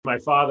My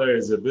father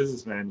is a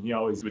businessman. He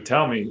always would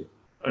tell me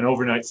an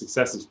overnight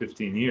success is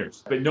 15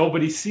 years, but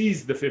nobody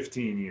sees the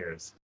 15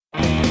 years.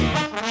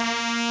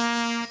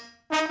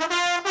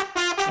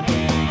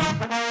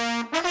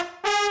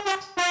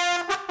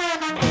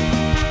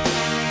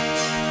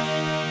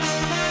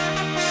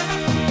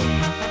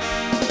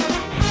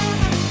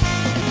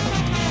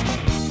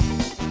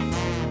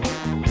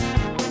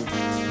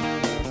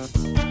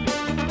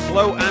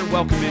 Hello and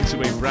welcome into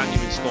a brand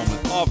new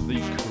installment of the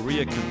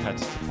Career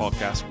Competitor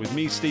Podcast with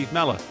me, Steve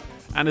Meller.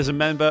 And as a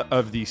member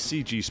of the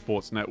CG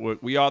Sports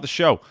Network, we are the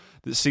show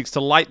that seeks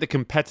to light the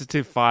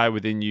competitive fire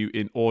within you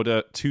in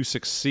order to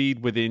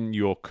succeed within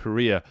your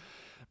career.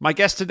 My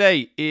guest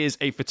today is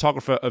a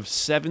photographer of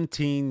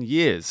 17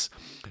 years.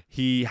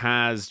 He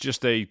has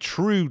just a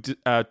true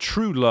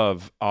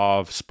love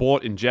of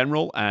sport in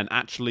general and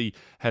actually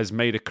has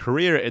made a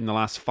career in the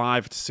last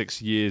 5 to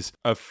 6 years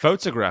of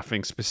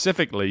photographing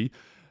specifically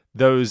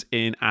those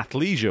in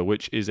athleisure,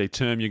 which is a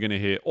term you're going to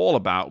hear all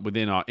about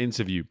within our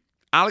interview.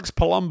 Alex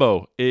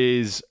Palumbo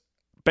is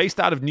based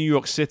out of New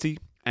York City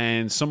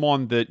and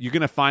someone that you're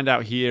going to find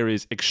out here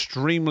is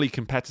extremely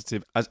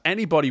competitive, as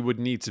anybody would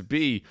need to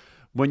be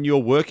when you're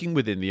working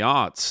within the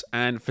arts.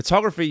 And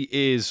photography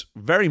is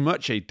very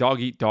much a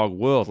dog-eat-dog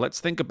world. Let's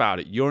think about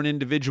it. You're an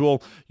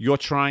individual. You're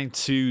trying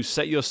to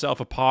set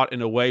yourself apart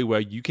in a way where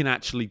you can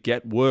actually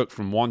get work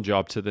from one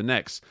job to the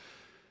next.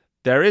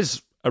 There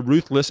is a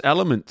ruthless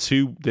element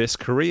to this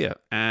career.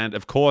 And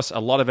of course, a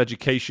lot of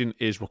education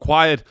is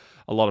required,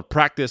 a lot of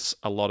practice,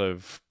 a lot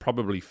of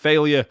probably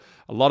failure,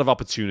 a lot of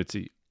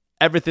opportunity.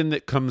 Everything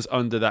that comes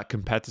under that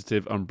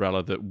competitive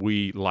umbrella that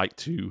we like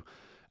to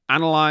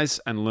analyze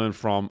and learn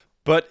from.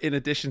 But in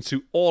addition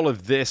to all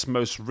of this,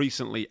 most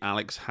recently,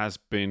 Alex has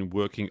been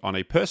working on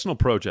a personal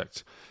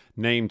project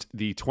named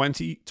the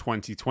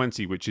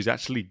 2020, which is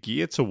actually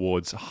geared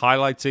towards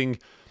highlighting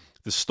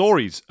the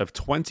stories of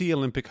 20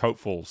 Olympic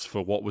hopefuls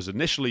for what was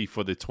initially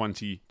for the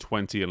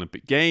 2020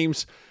 Olympic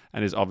Games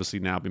and has obviously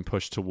now been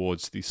pushed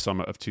towards the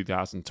summer of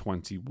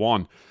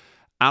 2021.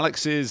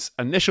 Alex's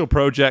initial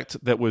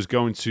project that was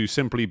going to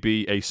simply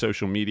be a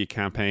social media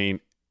campaign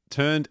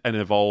turned and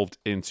evolved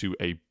into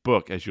a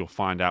book, as you'll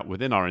find out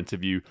within our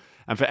interview.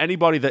 And for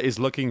anybody that is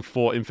looking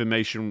for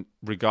information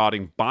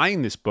regarding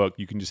buying this book,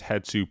 you can just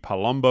head to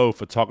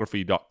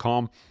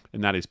palumbophotography.com,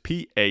 and that is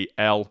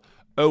PALOMBO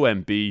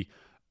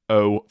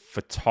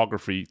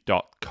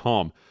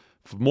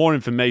for more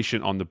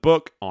information on the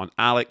book, on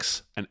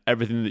Alex, and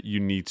everything that you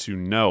need to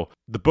know.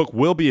 The book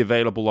will be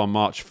available on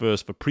March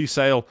 1st for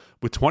pre-sale,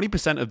 with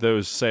 20% of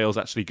those sales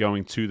actually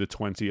going to the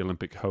 20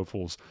 Olympic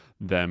hopefuls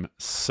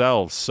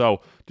themselves.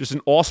 So just an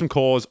awesome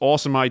cause,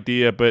 awesome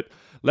idea, but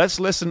let's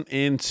listen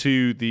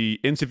into the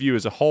interview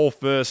as a whole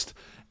first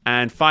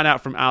and find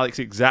out from Alex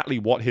exactly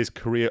what his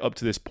career up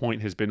to this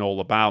point has been all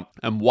about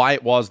and why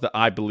it was that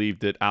I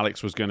believed that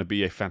Alex was going to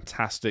be a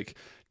fantastic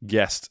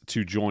guest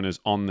to join us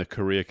on the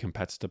Career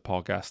Competitor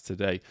Podcast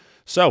today.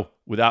 So,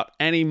 without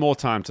any more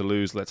time to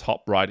lose, let's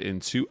hop right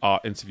into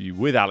our interview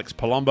with Alex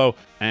Palumbo,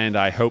 and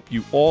I hope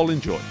you all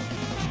enjoy.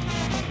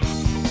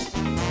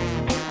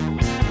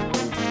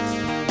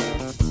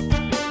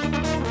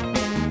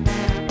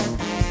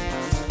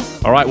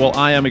 All right, well,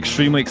 I am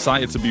extremely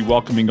excited to be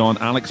welcoming on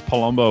Alex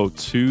Palumbo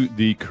to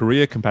the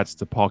Career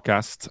Competitor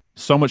Podcast.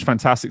 So much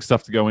fantastic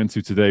stuff to go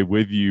into today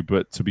with you,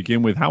 but to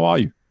begin with, how are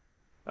you?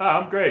 Oh,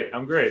 I'm great.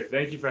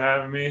 Thank you for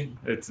having me.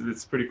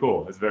 It's pretty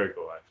cool. It's very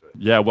cool, actually.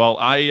 Yeah, well,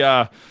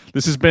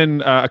 this has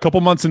been a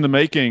couple months in the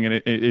making,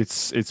 and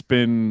it's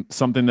been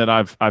something that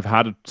I've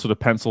had to sort of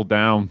pencil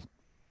down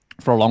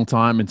for a long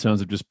time in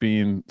terms of just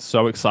being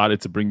so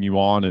excited to bring you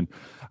on. And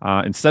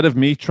instead of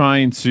me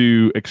trying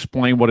to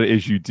explain what it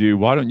is you do,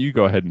 why don't you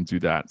go ahead and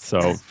do that?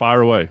 So fire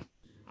away.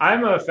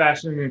 I'm a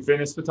fashion and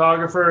fitness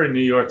photographer in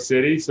New York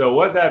City. So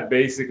what that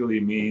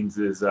basically means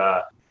is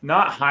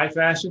not high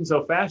fashion.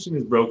 So fashion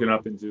is broken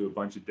up into a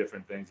bunch of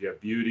different things. You have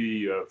beauty,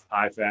 you have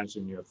high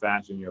fashion, you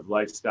have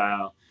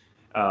lifestyle,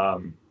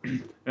 and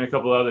a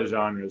couple other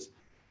genres.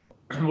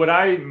 What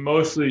I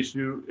mostly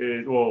shoot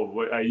is,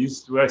 what I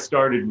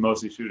started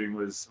mostly shooting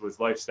was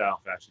lifestyle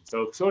fashion.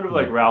 So sort of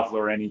like Ralph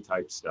Lauren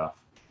type stuff,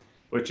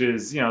 which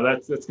is,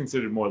 that's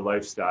considered more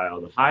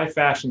lifestyle. The high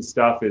fashion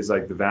stuff is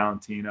like the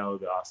Valentino,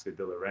 the Oscar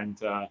de la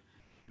Renta,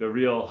 the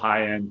real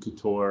high-end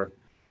couture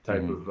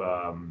type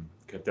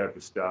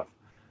of stuff.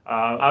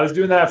 I was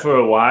doing that for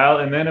a while,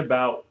 and then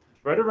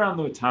right around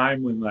the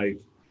time when like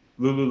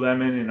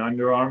Lululemon and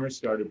Under Armour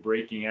started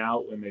breaking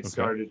out,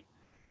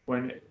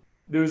 when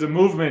there was a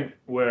movement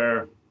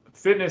where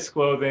fitness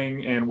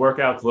clothing and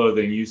workout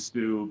clothing used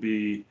to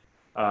be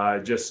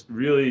just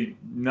really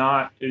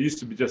not. It used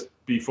to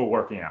be for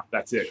working out.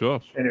 That's it.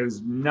 Sure. And it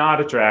was not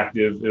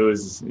attractive. It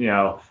was, you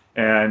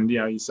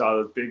saw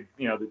the big,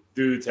 the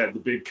dudes had the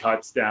big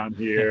cuts down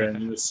here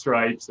and the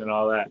stripes and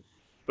all that.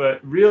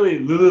 But really,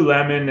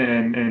 Lululemon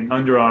and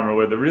Under Armour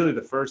were really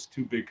the first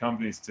two big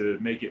companies to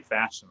make it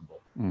fashionable.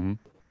 Mm-hmm.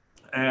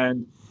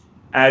 And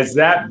as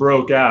that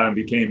broke out and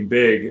became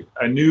big,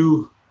 a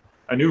new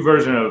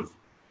version of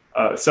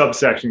a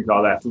subsection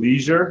called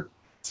athleisure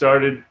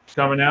started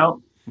coming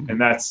out. And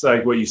that's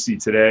like what you see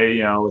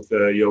today, with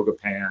the yoga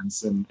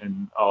pants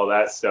and all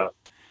that stuff.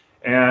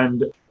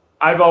 And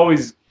I've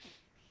always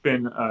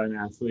been an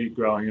athlete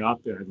growing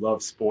up, and I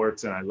love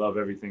sports and I love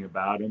everything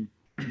about them.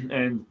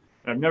 And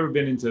I've never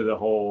been into the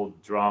whole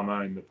drama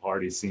and the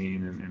party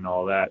scene and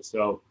all that.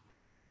 So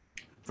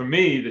for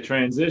me, the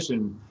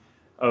transition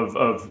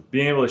of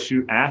being able to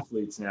shoot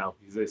athletes now,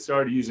 because they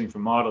started using for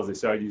models, they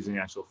started using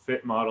actual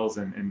fit models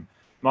and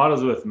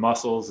models with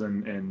muscles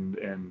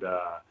and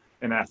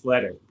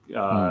athletic,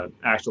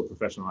 actual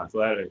professional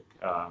athletic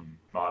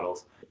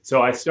models.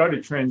 So I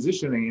started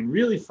transitioning and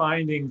really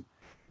finding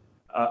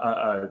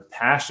a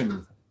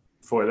passion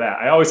for that.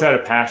 I always had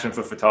a passion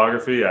for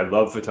photography. I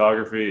love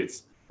photography.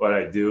 It's what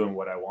I do and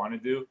what I want to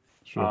do.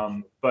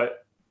 Sure.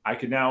 But I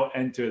could now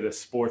enter the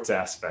sports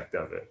aspect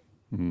of it.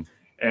 Mm-hmm.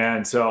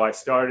 And so I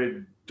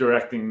started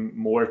directing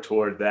more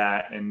toward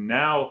that. And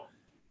now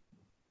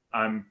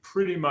I'm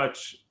pretty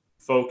much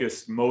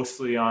focused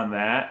mostly on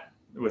that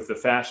with the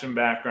fashion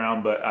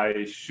background, but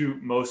I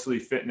shoot mostly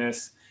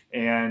fitness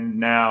and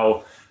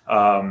now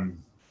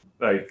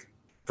like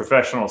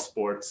professional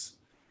sports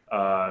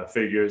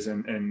figures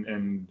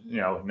and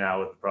now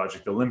with the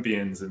Project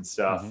Olympians and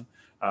stuff,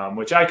 mm-hmm.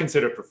 Which I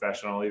consider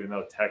professional, even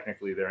though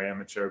technically they're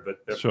amateur, but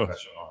they're sure.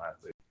 Professional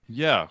athletes.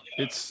 Yeah,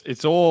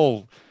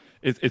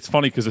 it's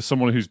funny because as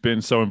someone who's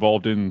been so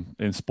involved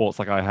in sports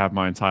like I have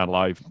my entire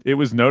life, it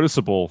was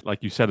noticeable,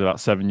 like you said, about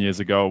 7 years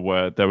ago,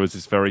 where there was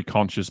this very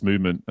conscious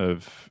movement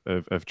of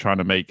trying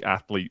to make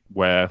athlete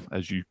wear,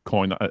 as you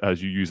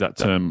use that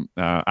term,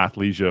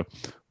 athleisure,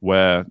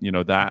 where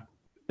that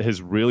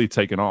has really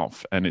taken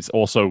off, and it's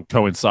also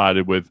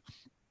coincided with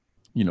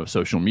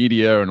social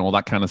media and all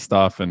that kind of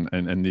stuff,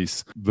 and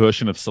this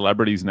version of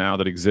celebrities now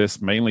that exists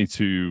mainly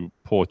to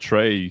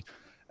portray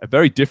a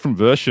very different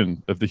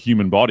version of the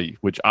human body,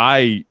 which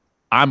I'm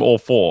all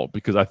for,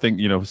 because I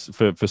think,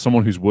 for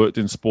someone who's worked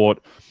in sport,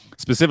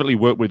 specifically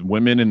worked with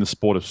women in the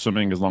sport of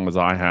swimming as long as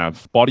I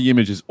have, body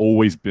image has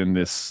always been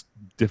this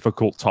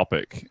difficult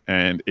topic.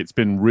 And it's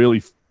been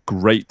really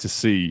great to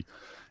see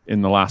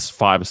in the last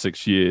 5 or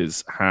 6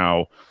 years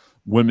how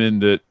women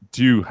that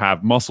do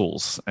have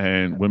muscles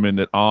and women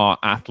that are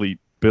athlete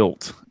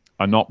built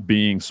are not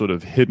being sort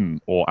of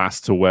hidden or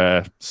asked to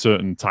wear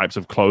certain types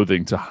of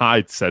clothing to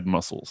hide said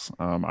muscles.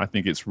 I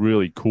think it's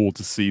really cool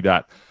to see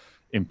that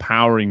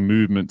empowering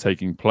movement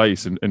taking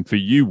place. And for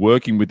you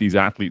working with these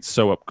athletes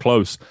so up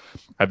close,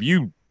 have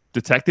you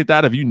detected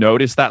that? Have you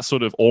noticed that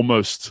sort of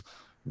almost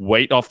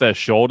weight off their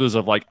shoulders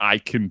of like, I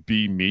can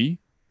be me?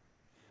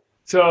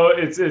 So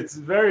it's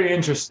very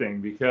interesting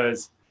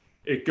because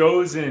it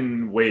goes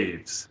in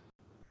waves.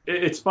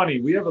 It's funny.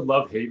 We have a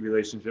love-hate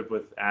relationship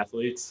with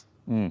athletes.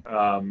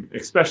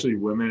 Especially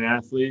women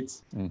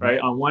athletes, mm-hmm. right?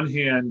 On one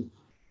hand,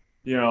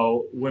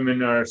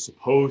 women are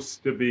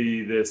supposed to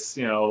be this,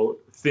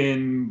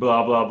 thin,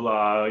 blah, blah,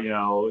 blah,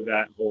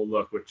 that whole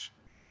look, which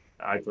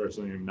I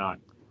personally am not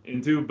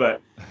into.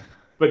 But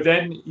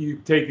then you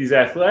take these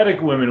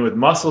athletic women with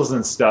muscles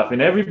and stuff,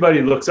 and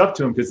everybody looks up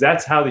to them because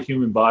that's how the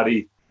human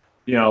body,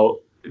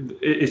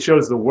 it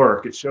shows the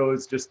work. It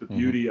shows just the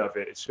beauty mm-hmm. of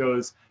it. It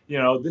shows,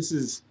 this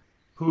is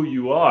who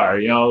you are,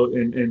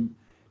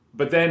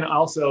 but then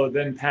also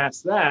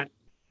past that,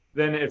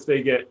 then if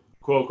they get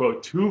quote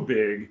unquote too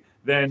big,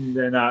 then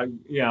they're not,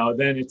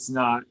 then it's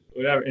not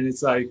whatever. And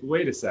it's like,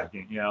 wait a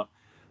second,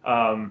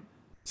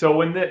 So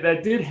when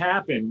that did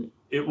happen,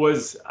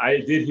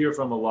 I did hear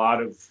from a lot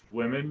of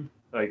women,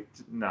 like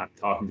not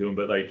talking to them,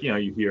 but like,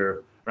 you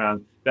hear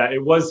around that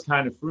it was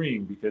kind of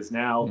freeing because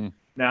now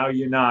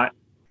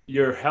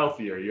you're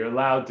healthier. You're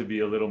allowed to be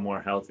a little more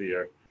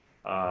healthier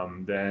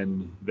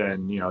than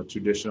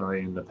traditionally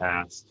in the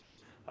past.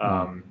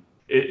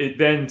 It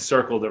then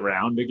circled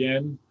around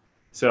again.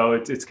 So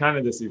it's kind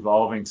of this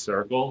evolving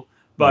circle.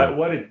 But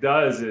what it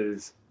does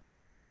is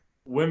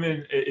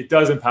it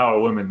does empower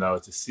women, though,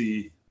 to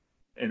see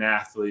an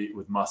athlete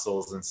with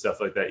muscles and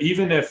stuff like that.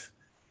 Even if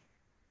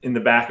in the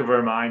back of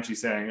her mind,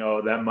 she's saying,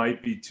 oh, that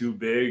might be too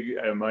big.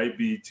 It might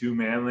be too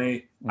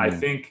manly. I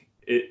think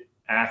it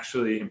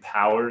actually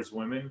empowers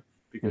women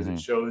because it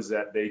shows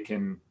that they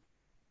can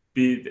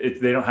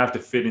they don't have to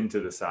fit into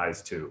the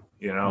size 2,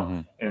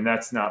 and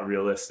that's not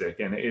realistic.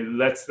 And it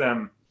lets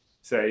them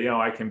say,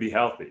 I can be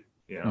healthy,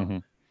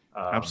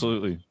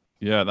 Absolutely.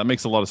 Yeah, that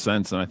makes a lot of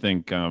sense. And I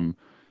think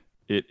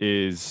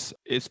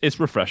it's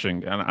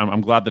refreshing. And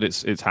I'm glad that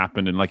it's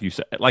happened. And like you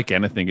said, like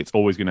anything, it's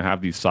always going to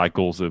have these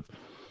cycles of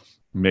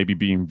maybe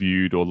being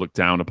viewed or looked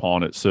down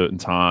upon at certain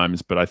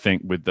times. But I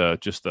think with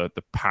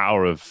the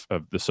power of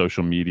the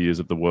social medias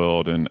of the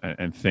world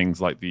and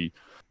things like the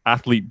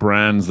athlete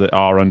brands that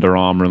are Under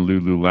Armour and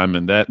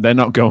Lululemon, they're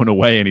not going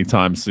away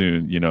anytime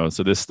soon,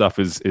 so this stuff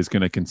is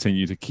going to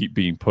continue to keep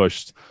being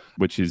pushed,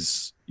 which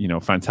is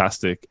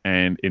fantastic.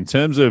 And in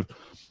terms of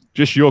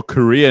just your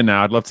career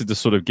now, I'd love to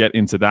just sort of get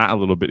into that a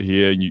little bit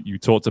here. You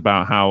talked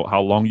about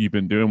how long you've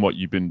been doing what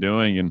you've been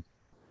doing, and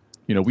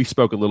we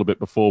spoke a little bit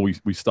before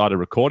we started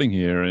recording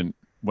here, and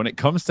when it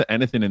comes to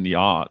anything in the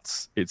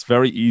arts, it's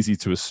very easy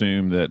to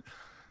assume that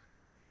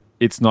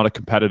it's not a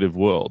competitive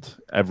world.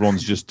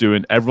 Everyone's just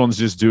doing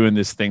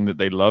this thing that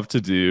they love to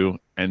do,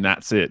 and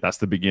that's it. That's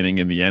the beginning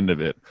and the end of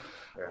it.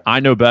 Yeah. I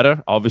know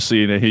better.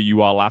 Obviously, and here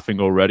you are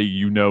laughing already.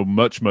 You know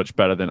much, much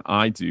better than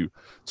I do.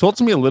 Talk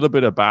to me a little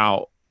bit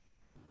about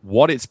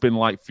what it's been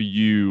like for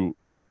you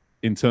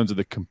in terms of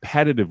the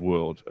competitive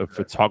world of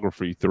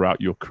photography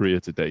throughout your career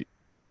to date.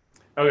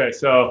 Okay,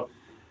 so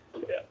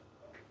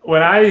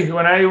when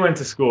I went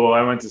to school,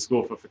 I went to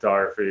school for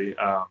photography,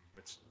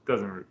 which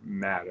doesn't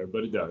matter,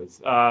 but it does.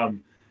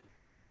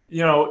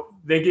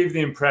 They gave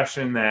the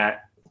impression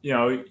that,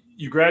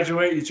 you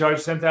graduate, you charge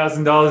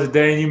 $10,000 a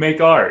day and you make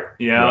art,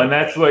 right. And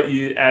that's what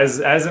you, as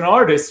an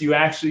artist, you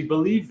actually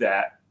believe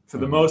that for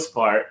the most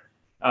part,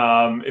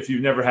 if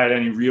you've never had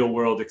any real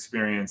world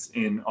experience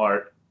in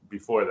art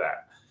before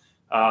that.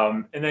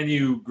 And then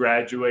you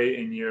graduate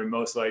and you're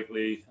most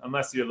likely,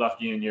 unless you're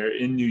lucky and you're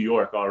in New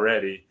York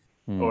already,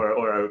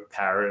 or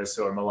Paris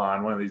or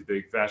Milan, one of these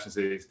big fashion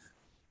cities,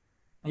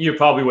 you're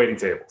probably waiting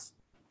tables,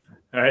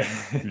 right?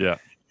 Yeah.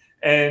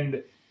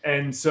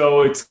 And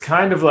so it's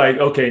kind of like,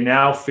 okay,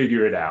 now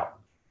figure it out.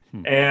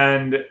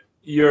 And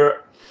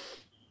you're,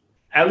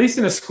 at least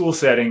in a school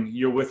setting,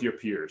 you're with your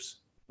peers.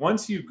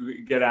 Once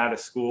you get out of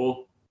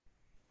school,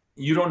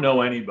 you don't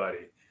know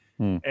anybody.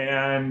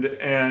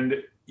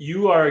 And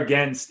you are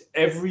against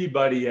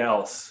everybody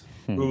else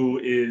who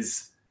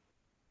is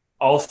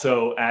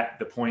also at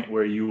the point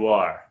where you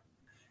are.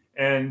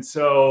 And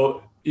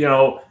so,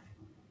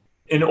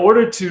 in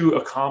order to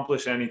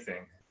accomplish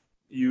anything,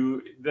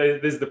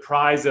 there's the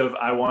prize of,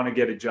 I want to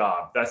get a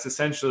job. That's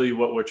essentially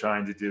what we're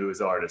trying to do as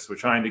artists. We're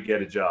trying to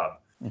get a job.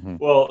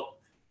 Well,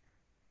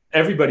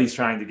 everybody's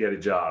trying to get a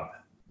job.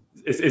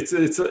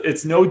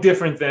 It's no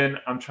different than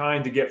I'm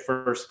trying to get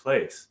first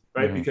place,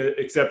 right? Because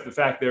except the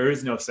fact there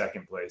is no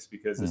second place,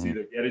 because it's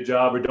either get a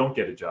job or don't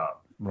get a job.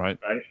 Right.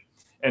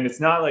 And it's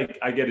not like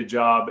I get a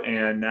job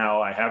and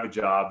now I have a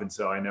job and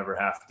so I never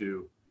have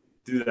to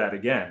do that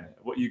again.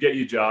 You get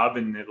your job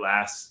and it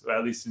lasts,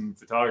 at least in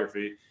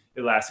photography,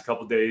 it lasts a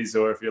couple of days,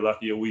 or if you're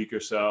lucky, a week or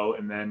so,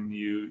 and then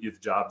the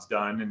job's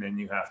done and then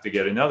you have to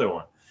get another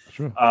one.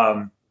 Sure.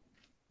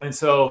 And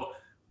so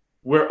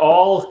we're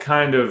all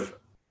kind of,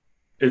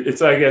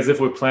 it's like as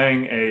if we're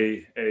playing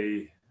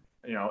a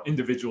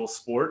individual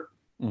sport,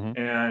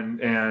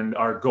 and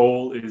our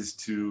goal is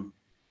to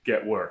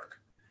get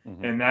work.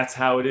 And that's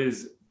how it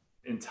is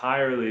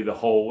entirely the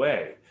whole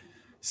way.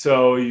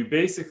 So you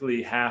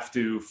basically have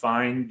to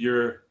find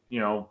your,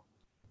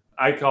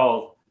 I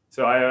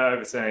have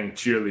a saying,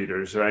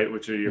 cheerleaders, right?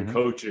 Which are your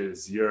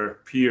coaches, your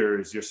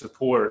peers, your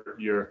support,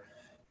 your,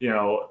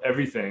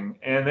 everything.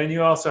 And then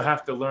you also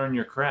have to learn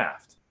your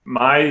craft.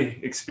 My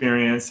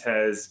experience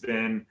has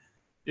been,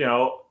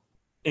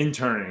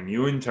 interning.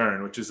 You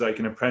intern, which is like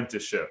an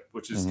apprenticeship,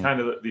 which is kind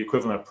of the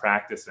equivalent of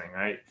practicing,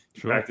 right?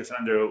 You practice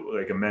under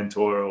like a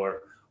mentor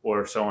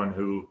or someone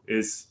who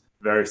is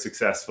very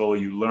successful.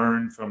 You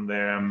learn from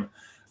them.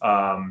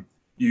 In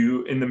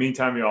the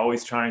meantime, you're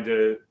always trying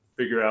to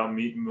figure out,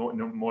 meet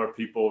more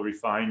people,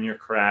 refine your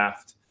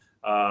craft.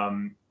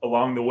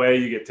 Along the way,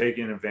 you get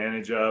taken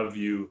advantage of.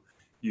 You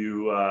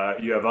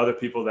have other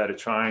people that are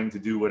trying to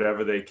do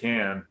whatever they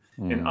can.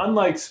 And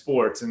unlike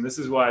sports, and this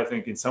is why I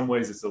think in some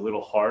ways it's a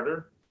little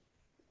harder,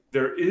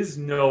 there is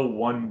no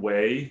one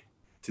way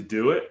to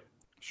do it.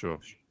 Sure.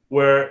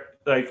 Where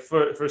like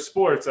for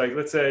sports, like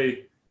let's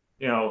say,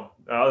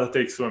 I'll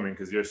take swimming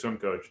because you're a swim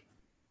coach,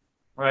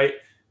 right?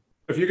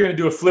 If you're going to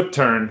do a flip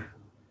turn,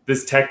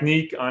 there's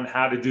technique on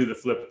how to do the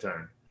flip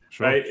turn,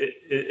 right?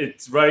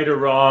 It's right or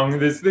wrong.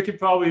 There could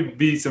probably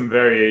be some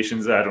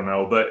variations. I don't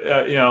know,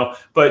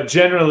 but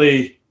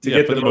generally to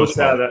get the most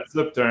out of that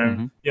flip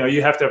turn,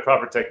 you have to have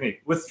proper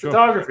technique. With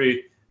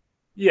photography,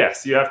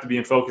 yes, you have to be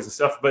in focus and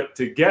stuff, but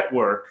to get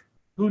work,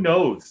 who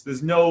knows?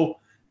 There's no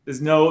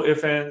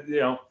if and,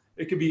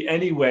 it could be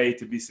any way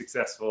to be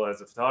successful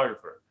as a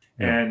photographer.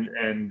 Yeah.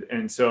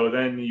 And so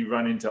then you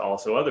run into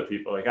also other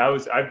people. Like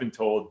I've been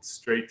told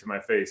straight to my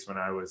face when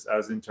I was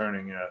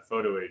interning a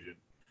photo agent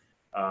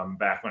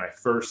back when I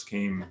first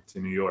came to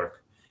New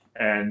York,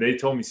 and they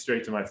told me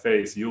straight to my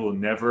face, you will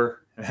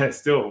never,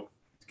 still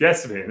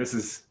guess me, this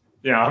is,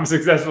 I'm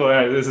successful.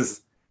 This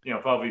is,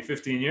 probably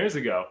 15 years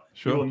ago.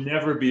 Sure. You will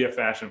never be a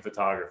fashion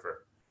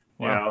photographer.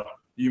 Wow.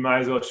 You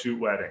might as well shoot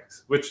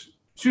weddings, which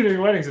shooting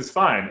weddings is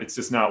fine. It's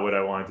just not what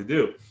I wanted to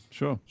do.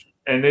 Sure.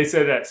 And they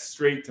said that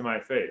straight to my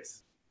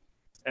face.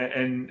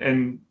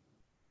 And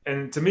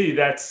to me,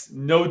 that's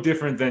no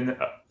different than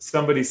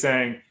somebody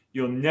saying,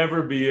 you'll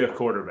never be a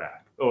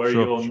quarterback, or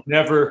you'll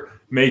never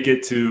make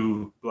it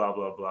to blah,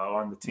 blah, blah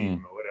on the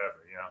team or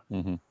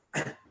whatever,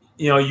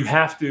 you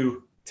have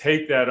to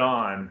take that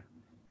on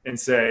and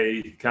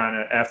say kind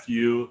of F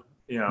you,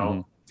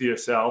 to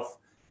yourself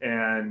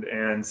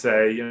and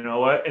say, you know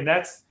what? And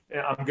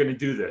I'm going to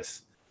do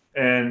this.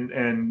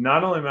 And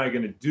not only am I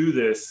going to do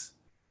this,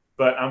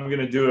 but I'm going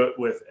to do it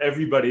with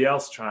everybody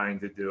else trying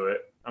to do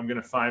it. I'm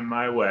going to find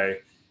my way.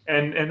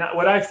 And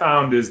what I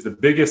found is the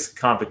biggest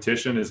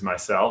competition is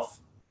myself.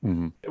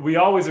 We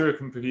always are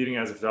competing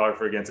as a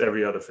photographer against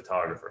every other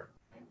photographer.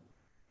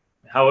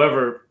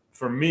 However,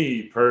 for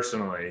me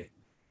personally,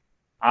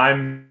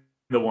 I'm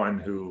the one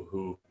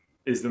who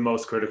is the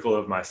most critical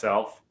of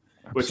myself,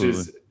 Absolutely. which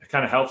is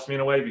kind of helps me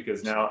in a way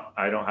because now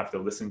I don't have to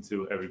listen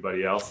to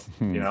everybody else,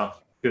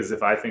 because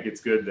if I think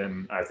it's good,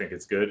 then I think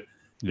it's good.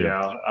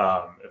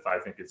 If I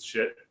think it's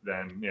shit,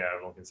 then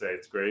everyone can say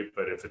it's great.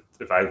 But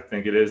if I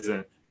think it is,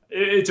 then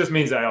it just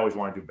means I always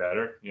want to do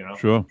better,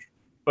 Sure.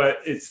 But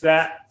it's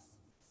that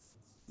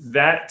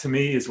to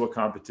me is what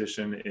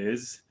competition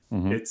is.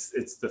 Mm-hmm.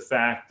 It's the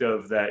fact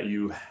of that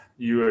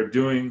you are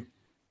doing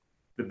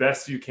the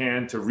best you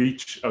can to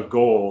reach a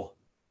goal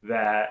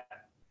that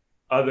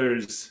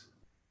others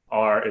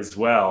are as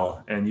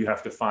well, and you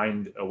have to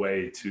find a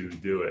way to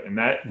do it. And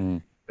that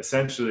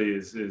essentially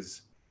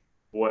is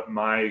what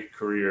my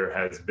career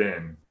has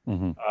been.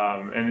 And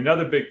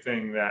another big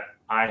thing that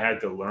I had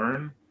to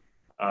learn,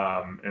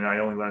 and I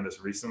only learned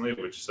this recently,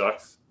 which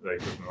sucks, like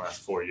within the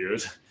last 4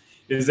 years,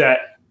 is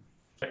that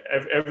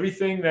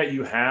everything that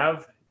you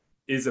have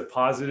is a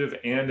positive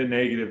and a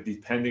negative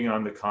depending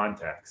on the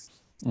context.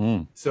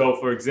 So,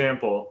 for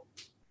example,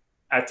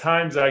 at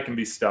times I can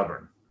be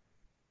stubborn,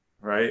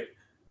 right?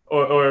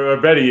 Or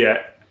better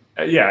yet,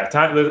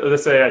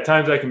 let's say at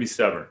times I can be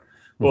stubborn.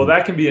 Well,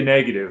 that can be a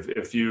negative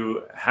if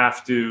you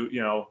have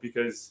to,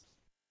 because,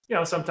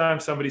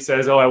 sometimes somebody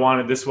says, oh, I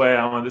want it this way.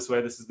 I want it this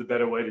way. This is the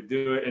better way to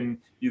do it. And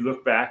you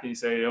look back and you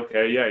say,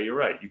 okay, yeah, you're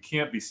right. You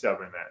can't be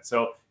stubborn then.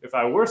 So if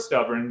I were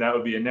stubborn, that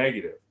would be a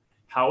negative.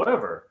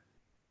 However,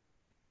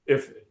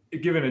 if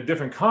given a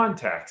different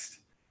context,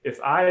 if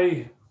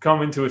I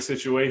come into a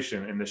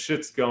situation and the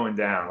shit's going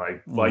down,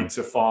 like lights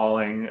are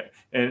falling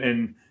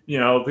and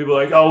people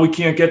are like, oh, we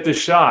can't get this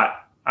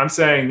shot. I'm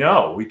saying,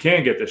 no, we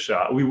can get this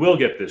shot. We will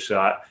get this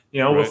shot.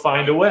 We'll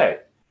find a way.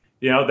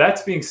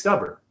 That's being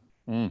stubborn.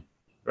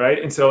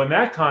 Right. And so in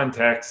that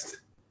context,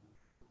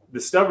 the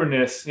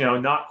stubbornness,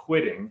 not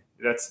quitting,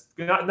 that's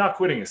not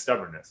quitting is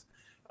stubbornness,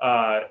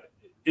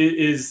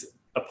 is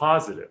a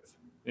positive.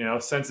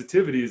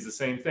 Sensitivity is the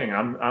same thing.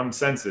 I'm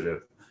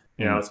sensitive.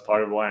 It's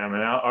part of why I'm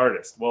an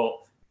artist.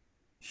 Well,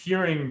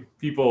 hearing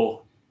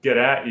people get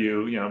at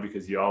you,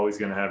 because you're always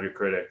going to have your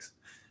critics,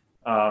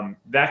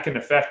 that can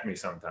affect me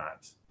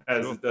sometimes,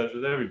 as it does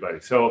with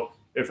everybody. So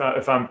if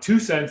I'm too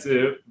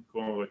sensitive,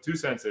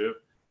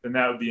 then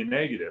that would be a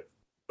negative.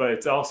 But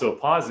it's also a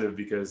positive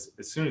because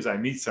as soon as I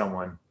meet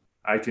someone,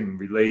 I can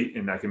relate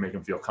and I can make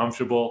them feel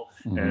comfortable,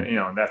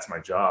 and that's my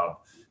job.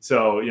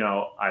 So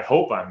I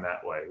hope I'm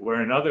that way.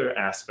 Where in other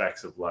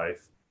aspects of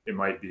life, it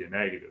might be a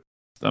negative.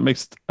 That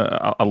makes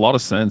a lot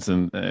of sense,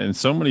 and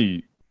so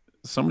many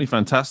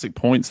fantastic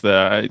points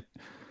there.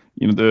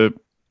 The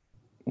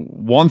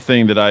one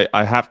thing that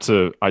I have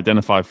to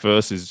identify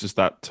first is just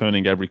that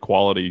turning every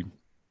quality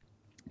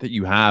that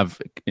you have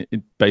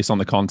based on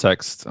the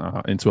context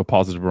into a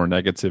positive or a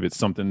negative. It's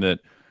something that,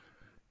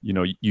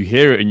 you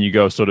hear it and you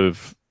go sort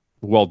of,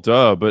 well,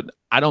 duh, but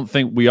I don't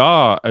think we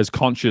are as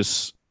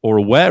conscious or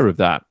aware of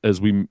that as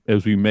we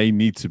may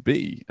need to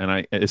be.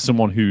 And as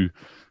someone who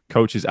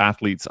coaches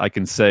athletes, I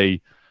can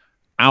say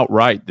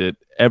outright that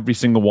every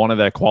single one of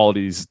their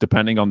qualities,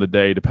 depending on the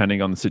day,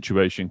 depending on the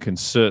situation, can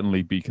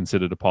certainly be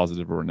considered a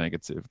positive or a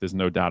negative. There's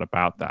no doubt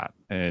about that.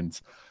 And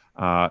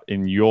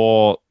in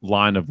your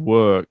line of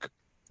work,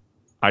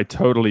 I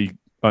totally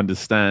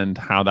understand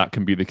how that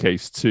can be the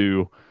case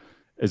too,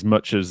 as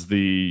much as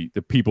the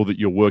people that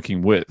you're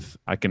working with,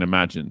 I can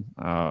imagine,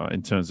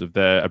 in terms of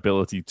their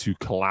ability to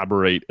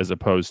collaborate as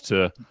opposed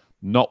to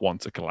not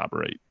want to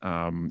collaborate.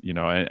 And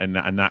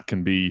that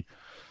can be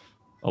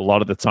a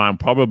lot of the time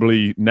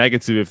probably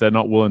negative if they're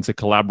not willing to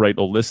collaborate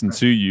or listen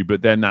to you.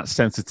 But then that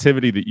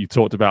sensitivity that you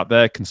talked about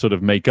there can sort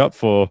of make up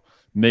for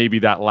maybe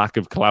that lack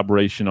of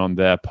collaboration on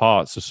their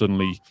part. So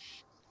suddenly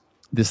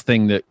this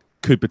thing that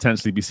could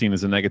potentially be seen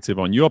as a negative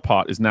on your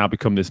part is now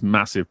become this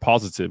massive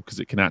positive because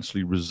it can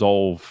actually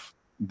resolve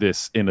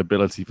this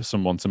inability for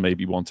someone to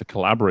maybe want to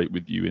collaborate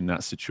with you in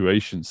that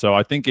situation. So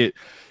I think it's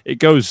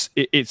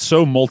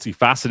so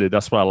multifaceted.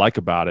 That's what I like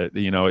about it.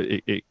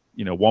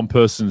 One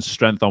person's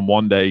strength on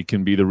one day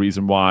can be the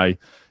reason why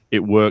it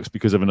works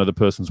because of another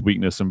person's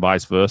weakness and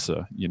vice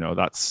versa.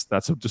 That's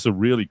just a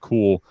really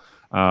cool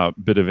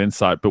bit of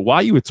insight. But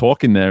while you were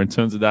talking there in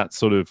terms of that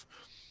sort of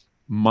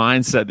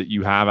mindset that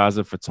you have as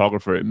a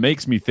photographer, it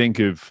makes me think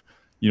of,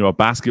 a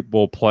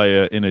basketball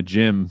player in a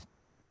gym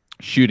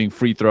shooting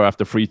free throw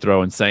after free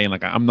throw and saying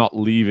like, I'm not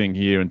leaving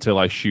here until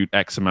I shoot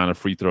X amount of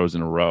free throws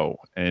in a row.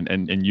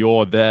 And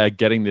you're there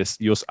getting this,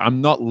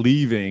 I'm not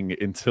leaving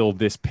until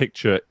this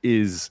picture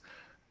is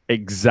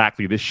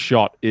exactly, this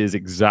shot is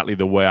exactly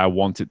the way I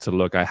want it to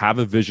look. I have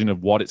a vision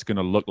of what it's going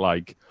to look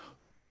like.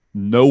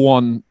 No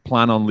one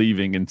plan on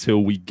leaving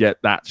until we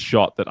get that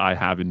shot that I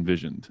have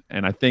envisioned.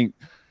 And I think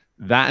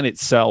that in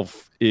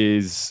itself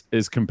is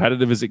as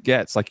competitive as it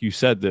gets. Like you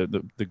said,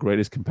 the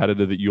greatest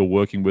competitor that you're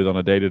working with on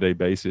a day-to-day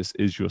basis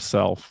is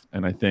yourself.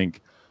 And I think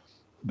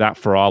that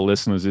for our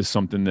listeners is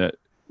something that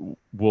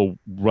will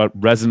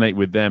resonate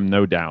with them,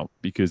 no doubt,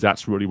 because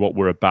that's really what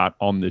we're about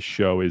on this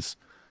show is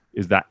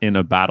that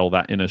inner battle,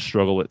 that inner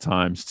struggle at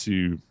times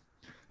to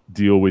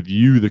deal with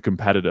you, the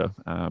competitor,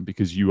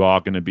 because you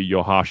are going to be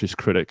your harshest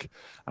critic.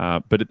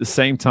 But at the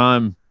same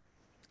time,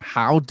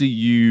 how do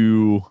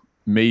you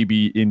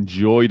maybe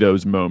enjoy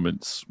those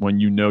moments when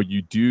you know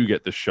you do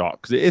get the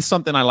shot? Because it is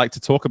something I like to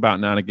talk about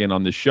now and again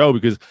on this show,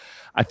 because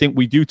I think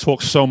we do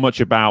talk so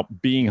much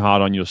about being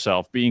hard on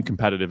yourself, being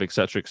competitive, et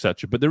cetera, et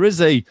cetera. But there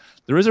is a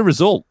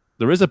result.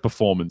 There is a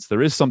performance.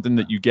 There is something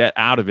that you get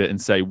out of it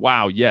and say,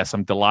 wow, yes,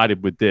 I'm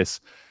delighted with this.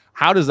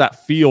 How does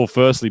that feel,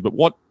 firstly? But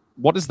what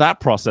does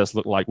that process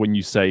look like when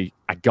you say,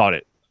 I got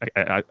it?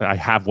 I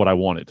have what I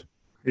wanted?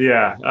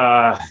 Yeah.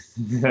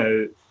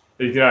 You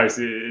can always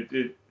see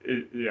it.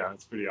 Yeah,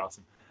 it's pretty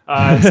awesome.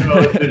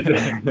 So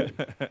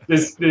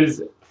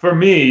for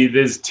me,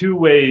 there's two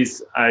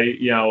ways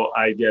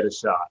I get a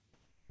shot.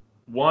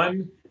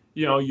 One,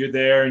 you're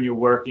there and you're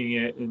working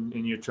it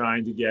and you're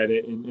trying to get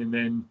it, and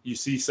then you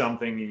see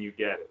something and you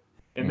get it.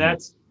 And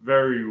that's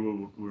very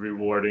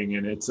rewarding.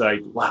 And it's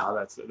like,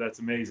 wow, that's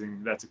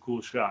amazing. That's a cool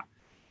shot.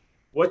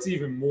 What's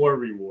even more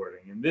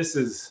rewarding, and this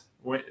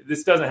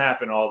doesn't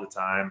happen all the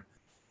time.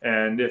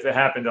 And if it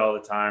happened all the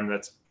time,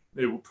 it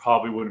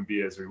probably wouldn't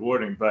be as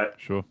rewarding. But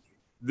sure,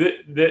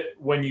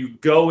 when you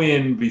go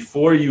in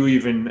before you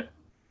even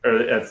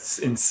at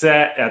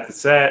the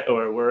set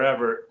or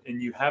wherever,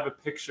 and you have a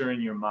picture in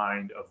your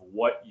mind of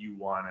what you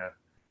want to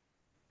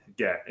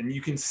get, and you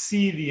can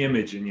see the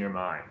image in your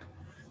mind,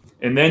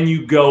 and then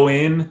you go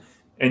in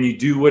and you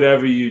do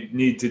whatever you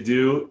need to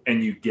do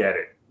and you get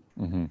it.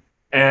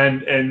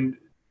 And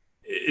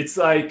it's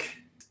like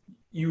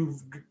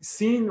you've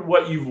seen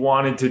what you've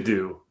wanted to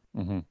do.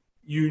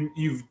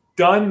 You've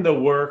done the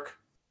work,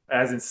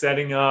 as in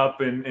setting up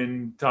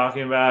and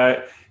talking about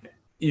it.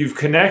 You've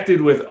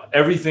connected with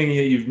everything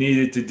that you've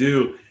needed to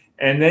do,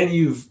 and then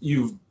you've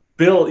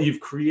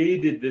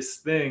created this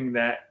thing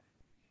that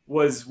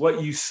was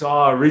what you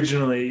saw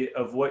originally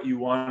of what you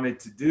wanted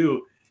to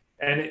do.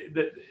 And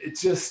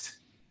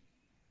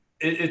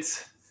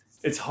it's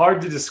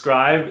hard to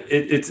describe.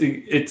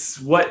 It's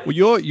what.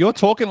 Well, you're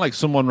talking like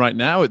someone right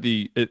now at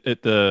the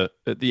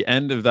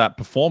end of that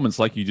performance,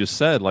 like you just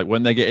said, like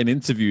when they're getting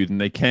interviewed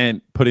and they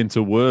can't put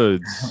into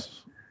words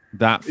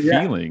that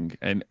feeling.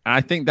 And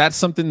I think that's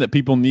something that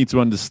people need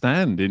to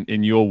understand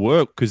in your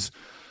work, because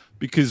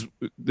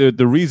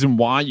the reason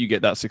why you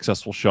get that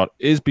successful shot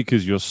is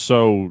because you're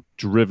so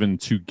driven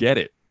to get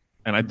it.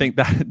 And I think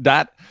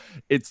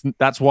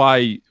that's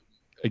why,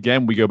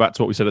 again, we go back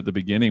to what we said at the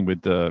beginning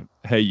with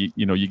hey,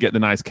 you get the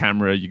nice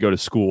camera, you go to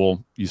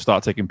school, you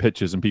start taking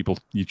pictures, and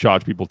you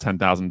charge people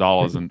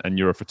 $10,000 and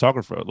you're a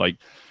photographer. Like,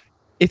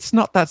 it's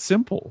not that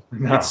simple.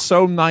 No. It's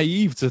so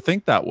naive to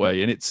think that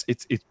way, and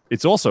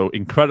it's also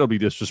incredibly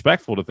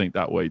disrespectful to think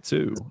that way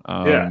too.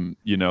 So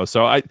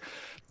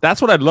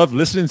that's what I love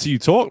listening to you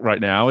talk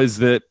right now, is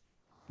that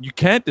you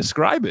can't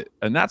describe it,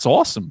 and that's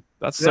awesome.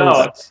 And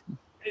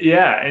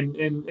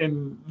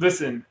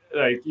listen,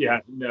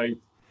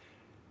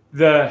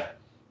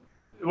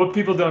 what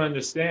people don't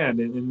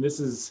understand, and this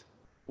is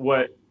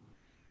what,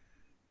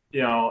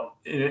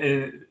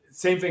 and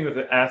same thing with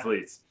the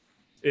athletes,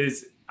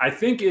 is I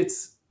think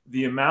it's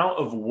the amount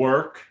of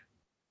work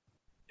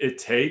it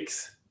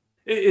takes.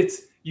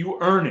 You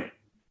earn it.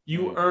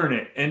 You earn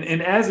it.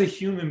 And as a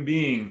human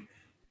being,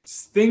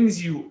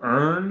 things you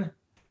earn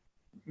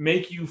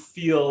make you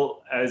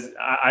feel, as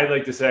I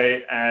like to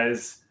say,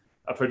 as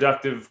a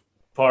productive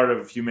part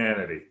of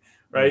humanity.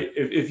 Right?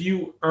 If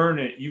you earn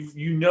it,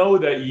 you know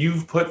that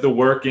you've put the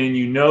work in,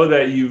 you know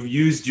that you've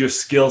used your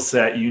skill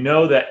set, you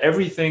know that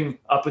everything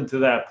up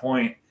until that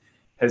point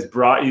has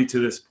brought you to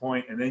this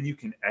point, and then you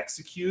can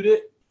execute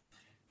it,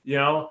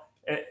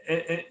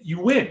 and you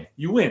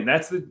win.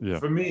 That's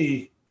for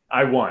me,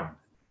 I won,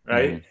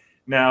 right?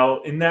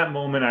 Now, in that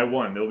moment, I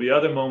won. There'll be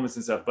other moments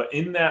and stuff, but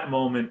in that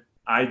moment,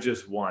 I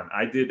just won.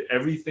 I did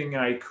everything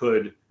I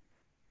could,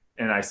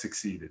 and I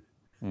succeeded.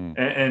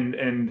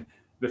 And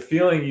the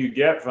feeling you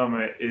get from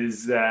it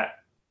is that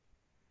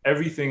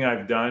everything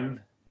I've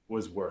done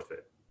was worth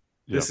it.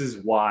 Yep. This is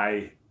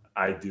why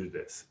I do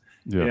this.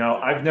 Yep.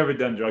 I've never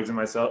done drugs in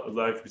my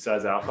life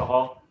besides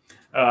alcohol.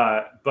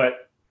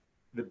 But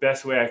the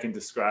best way I can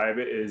describe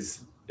it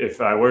is,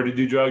 if I were to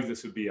do drugs,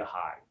 this would be a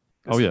high.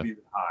 This would be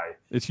the high.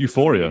 It's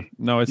euphoria.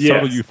 No, it's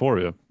total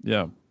euphoria.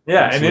 Yeah.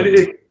 Yeah, absolutely.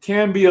 And it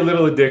can be a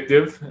little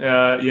addictive,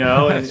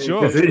 And,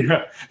 sure.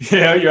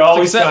 You're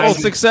always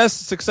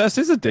success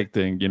is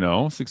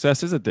addicting.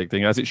 Success is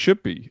addicting, as it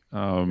should be.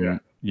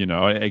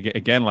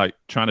 Again, like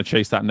trying to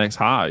chase that next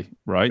high,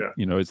 right?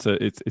 Yeah.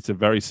 It's a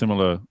very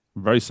similar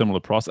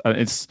process. And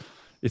it's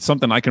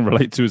something I can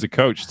relate to as a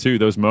coach too.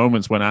 Those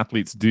moments when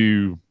athletes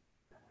do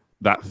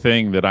that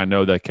thing that I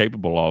know they're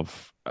capable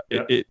of.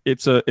 Yeah.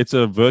 It's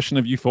a version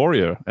of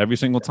euphoria every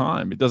single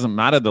time. It doesn't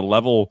matter the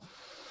level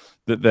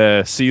that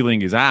their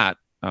ceiling is at.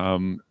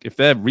 If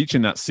they're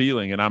reaching that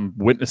ceiling and I'm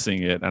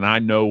witnessing it and I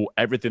know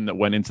everything that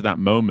went into that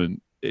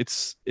moment,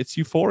 it's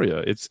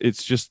euphoria.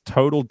 It's just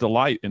total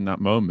delight in that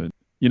moment.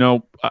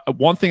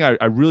 One thing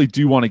I really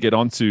do want to get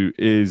onto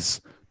is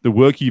the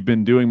work you've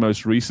been doing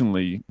most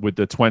recently with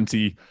the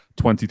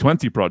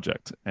 2020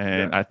 project.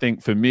 And I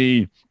think for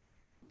me,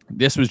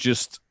 this was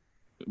just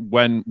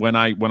when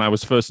I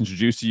was first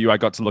introduced to you, I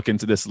got to look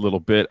into this a little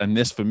bit, and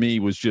this for me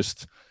was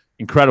just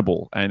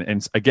incredible.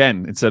 And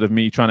again, instead of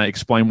me trying to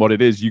explain what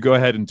it is, you go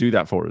ahead and do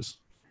that for us.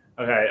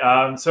 Okay.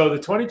 So the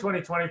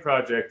 2020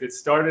 project, it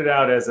started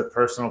out as a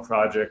personal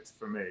project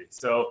for me.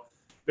 So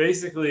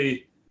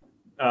basically,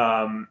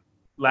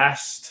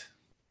 last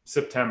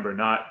September,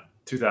 not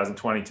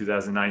 2020,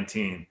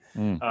 2019,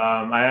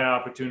 I had an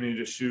opportunity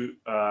to shoot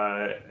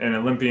an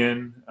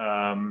Olympian,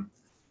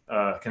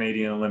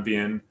 Canadian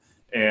Olympian,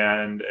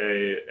 and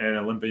an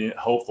Olympian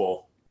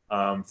hopeful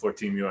for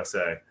Team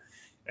USA.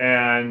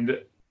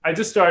 And I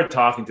just started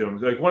talking to him.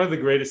 Like, one of the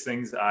greatest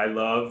things I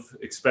love,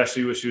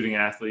 especially with shooting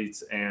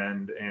athletes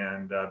and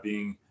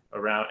being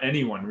around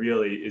anyone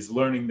really, is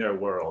learning their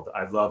world.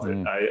 I love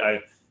it.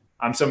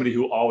 I'm somebody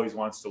who always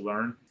wants to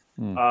learn.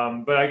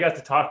 But I got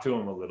to talk to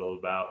him a little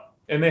about,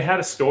 and they had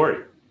a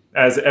story,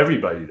 as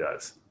everybody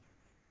does.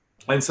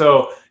 And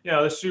so,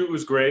 the shoot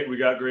was great. We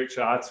got great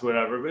shots,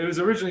 whatever. But it was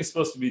originally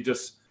supposed to be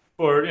just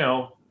for,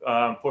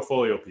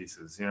 portfolio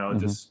pieces,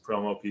 just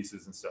promo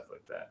pieces and stuff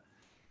like that.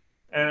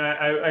 And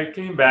I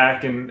came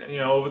back and,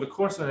 over the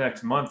course of the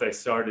next month, I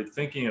started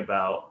thinking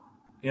about,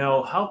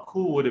 how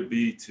cool would it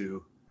be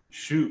to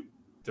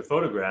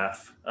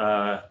photograph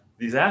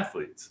these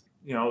athletes,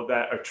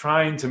 that are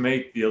trying to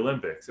make the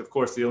Olympics. Of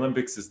course, the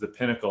Olympics is the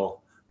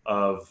pinnacle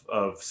of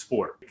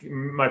sport.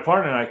 My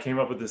partner and I came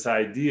up with this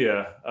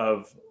idea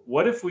of,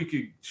 what if we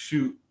could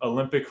shoot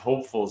Olympic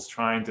hopefuls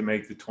trying to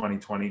make the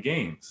 2020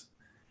 games?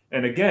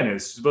 And again,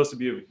 it's supposed to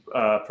be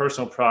a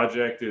personal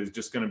project. It was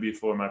just going to be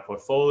for my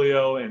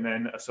portfolio and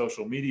then a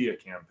social media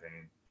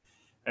campaign.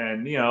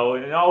 And,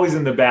 and always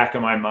in the back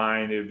of my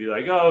mind, it would be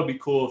like, oh, it'd be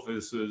cool if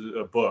this was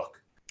a book.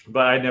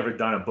 But I'd never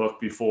done a book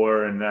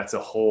before, and that's a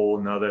whole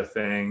nother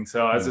thing.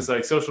 So I was just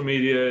like, social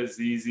media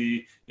is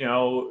easy.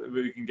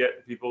 We can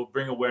get people,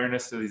 bring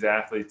awareness to these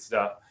athlete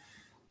stuff.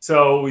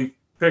 So we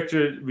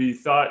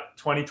thought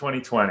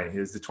 2020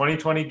 is the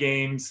 2020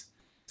 games,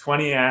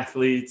 20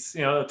 athletes,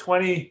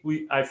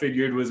 20 I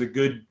figured was a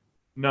good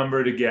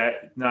number to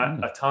get,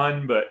 not a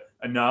ton, but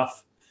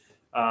enough.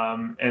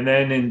 And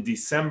then in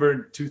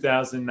December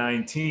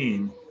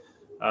 2019,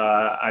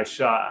 I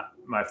shot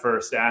my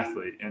first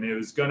athlete, and it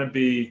was going to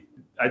be,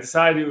 I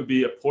decided it would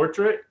be a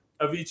portrait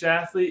of each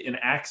athlete, an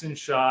action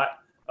shot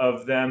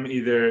of them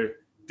either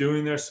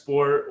doing their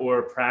sport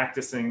or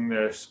practicing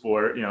their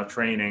sport,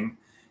 training,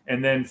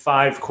 and then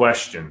 5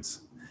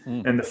 questions.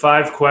 And the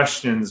 5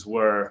 questions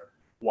were,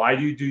 why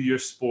do you do your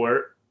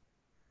sport?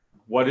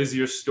 What is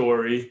your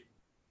story?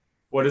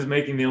 What does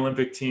making the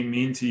Olympic team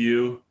mean to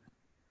you?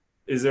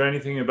 Is there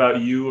anything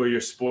about you or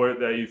your sport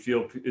that you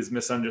feel is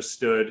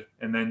misunderstood?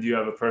 And then do you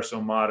have a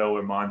personal motto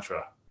or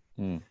mantra?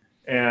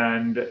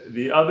 And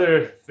the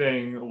other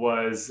thing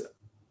was,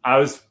 I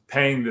was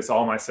paying this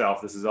all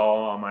myself. This is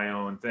all on my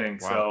own thing.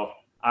 Wow. So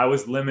I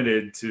was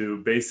limited to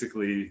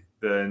basically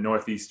the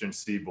Northeastern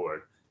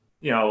seaboard.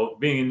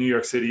 Being in New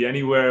York City,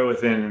 anywhere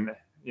within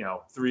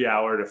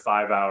 3-hour to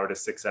 5-hour to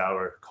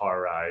 6-hour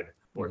car ride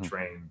or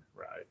train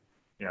ride,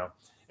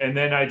 and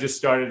then I just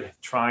started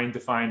trying to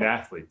find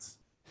athletes.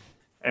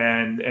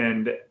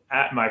 And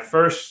at my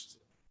first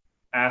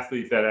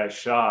athlete that I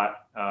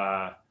shot,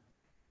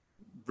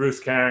 Bruce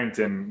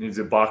Carrington, he's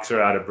a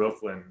boxer out of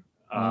Brooklyn.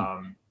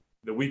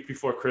 The week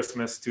before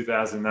Christmas,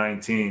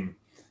 2019,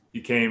 he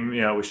came,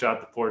 we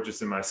shot the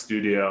portraits in my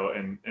studio,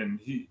 and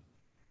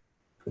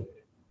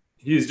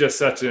he's just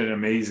such an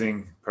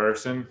amazing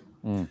person.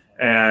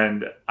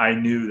 And I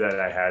knew that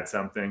I had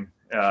something,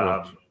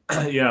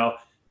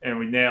 and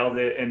we nailed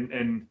it.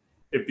 And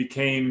it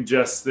became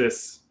just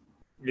this,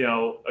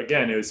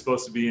 again, it was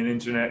supposed to be an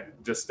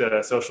internet, just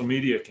a social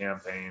media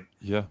campaign.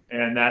 Yeah.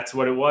 And that's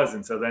what it was.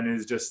 And so then it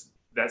was just,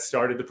 that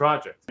started the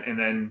project. And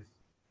then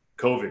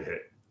COVID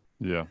hit.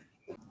 Yeah.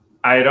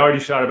 I had already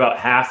shot about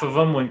half of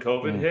them when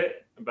COVID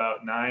hit,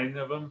 about 9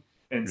 of them.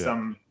 And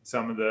some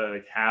of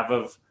the half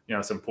of,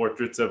 some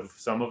portraits of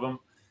some of them.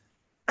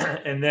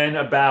 And then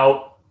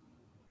about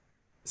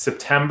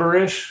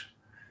September-ish,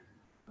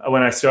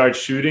 when I started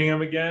shooting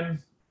them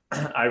again,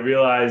 I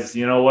realized,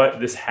 what,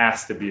 this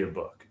has to be a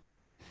book.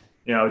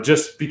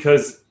 Just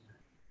because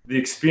the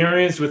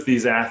experience with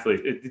these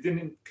athletes,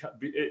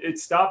 it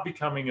stopped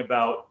becoming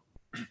about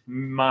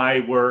my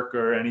work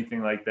or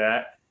anything like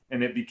that.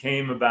 And it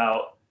became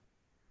about,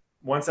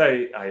 once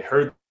I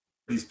heard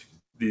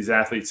these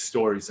athletes'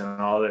 stories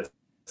and all this,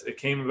 it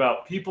came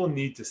about, people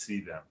need to see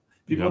them.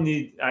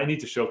 I need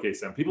to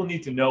showcase them. People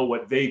need to know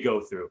what they go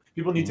through.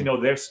 People need to know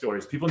their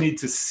stories. People need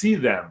to see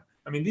them.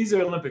 I mean, these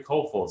are Olympic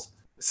hopefuls.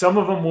 Some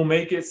of them will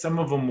make it. Some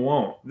of them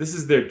won't. This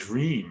is their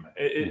dream.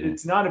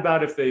 It's not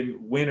about if they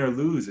win or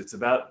lose. It's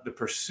about the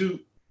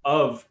pursuit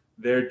of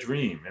their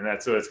dream. And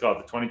that's what it's called,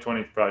 the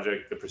 2020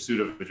 project, the pursuit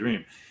of a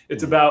dream.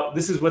 It's about,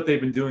 this is what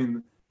they've been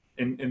doing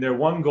in their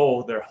one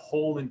goal, their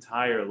whole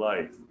entire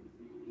life.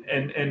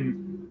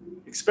 And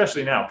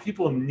especially now,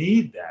 people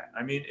need that.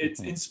 I mean,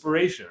 it's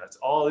inspiration. That's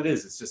all it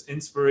is. It's just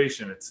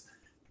inspiration.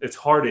 It's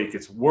heartache.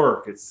 It's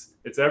work.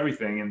 It's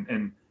everything.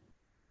 And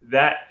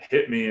that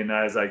hit me, and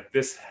I was like,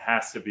 this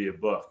has to be a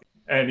book.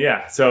 And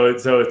yeah, so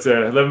it's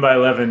a 11 by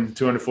 11,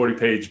 240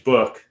 page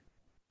book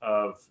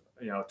of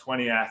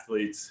 20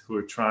 athletes who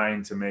are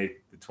trying to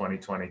make the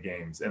 2020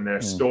 games, and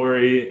their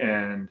story,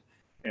 and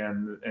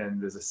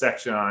there's a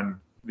section on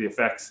the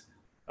effects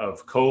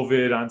of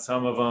COVID on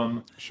some of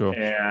them, sure,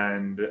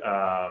 and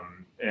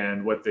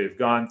what they've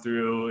gone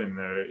through, and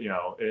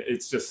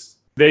it's just,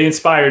 they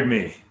inspired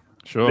me.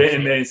 Sure.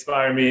 They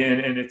inspire me,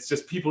 and it's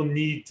just, people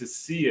need to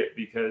see it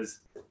because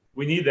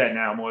we need that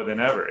now more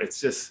than ever.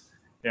 It's just,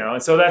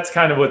 and so that's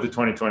kind of what the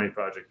 2020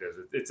 project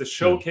is. It's a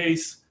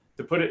showcase,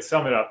 to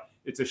sum it up,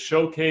 it's a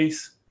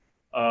showcase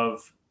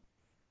of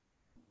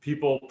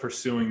people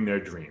pursuing their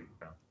dream.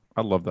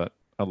 I love that.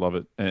 I love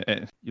it.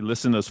 And you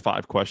listen to those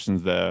 5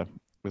 questions there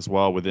as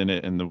well within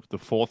it. And the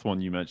fourth one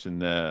you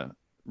mentioned there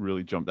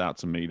really jumped out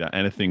to me, that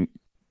anything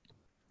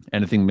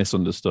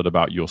misunderstood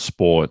about your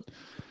sport.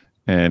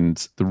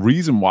 And the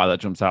reason why that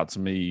jumps out to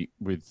me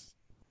with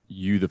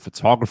you, the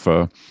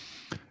photographer,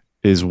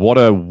 is what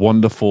a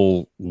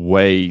wonderful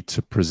way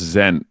to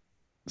present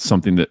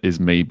something that is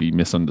maybe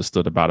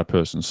misunderstood about a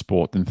person's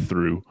sport than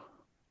through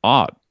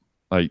art.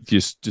 Like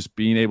just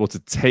being able to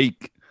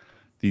take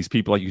these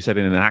people, like you said,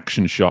 in an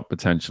action shot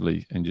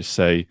potentially, and just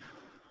say,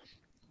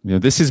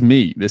 this is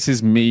me. This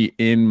is me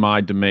in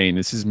my domain.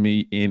 This is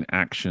me in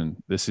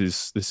action. This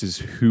is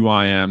who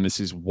I am. This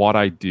is what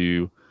I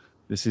do.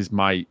 This is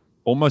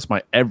almost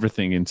my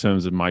everything in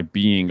terms of my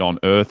being on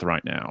earth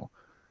right now.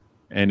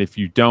 And if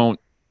you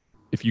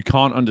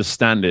can't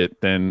understand it,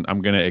 then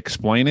I'm going to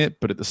explain it.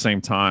 But at the same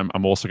time,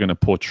 I'm also going to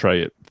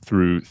portray it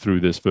through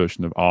this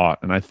version of art.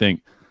 And I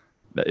think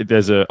that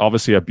there's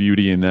obviously a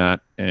beauty in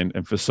that.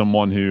 And for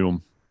someone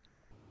who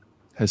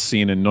has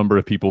seen a number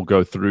of people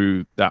go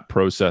through that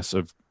process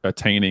of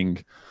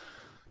attaining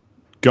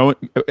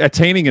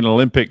an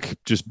Olympic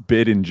just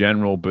bid in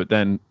general, but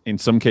then in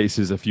some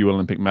cases a few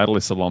Olympic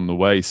medalists along the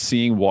way,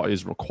 seeing what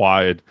is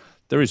required,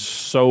 there is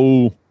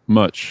so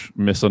much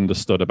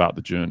misunderstood about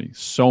the journey,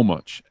 so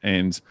much.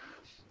 And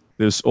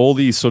there's all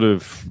these sort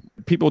of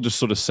people just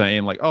sort of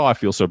saying like, oh, I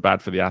feel so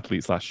bad for the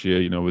athletes last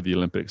year, with the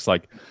Olympics.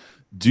 Like,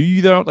 do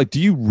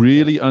you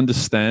really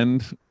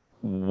understand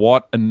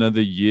what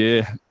another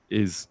year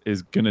is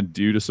going to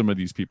do to some of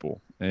these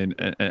people, and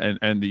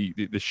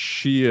the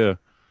sheer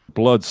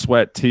blood,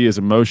 sweat, tears,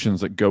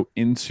 emotions that go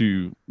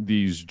into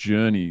these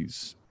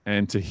journeys?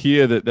 And to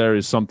hear that there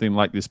is something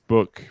like this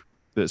book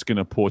that's going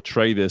to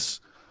portray this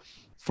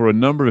for a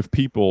number of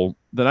people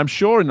that I'm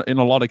sure in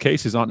a lot of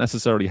cases aren't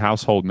necessarily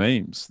household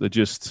names. They're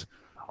just,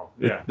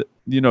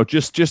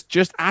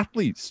 just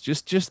athletes,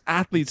 just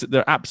athletes at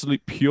their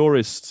absolute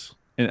purest.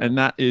 And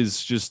that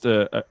is just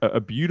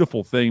a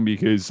beautiful thing,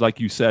 because like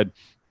you said,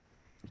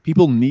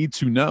 people need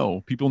to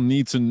know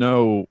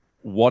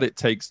what it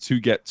takes to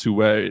get to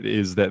where it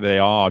is that they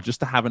are, just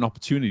to have an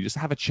opportunity, just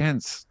to have a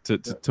chance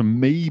to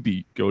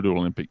maybe go to an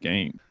Olympic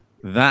game.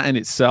 That in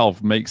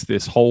itself makes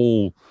this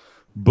whole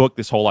book,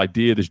 this whole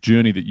idea, this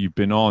journey that you've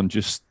been on,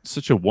 just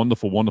such a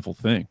wonderful, wonderful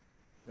thing.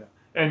 Yeah.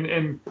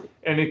 And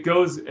it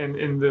goes,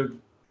 and the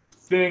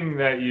thing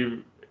that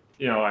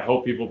I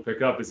hope people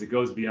pick up is it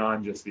goes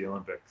beyond just the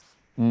Olympics.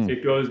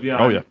 It goes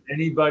beyond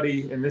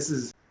anybody, and this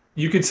is,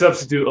 you could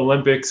substitute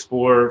Olympics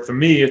for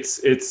me,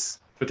 it's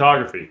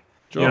photography.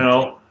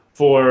 Sure.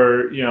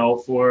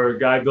 For a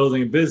guy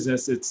building a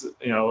business, it's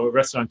a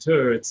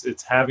restaurateur,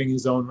 it's having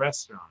his own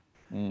restaurant.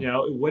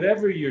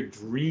 Whatever your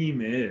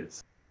dream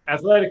is,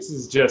 athletics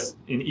is just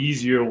an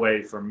easier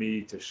way for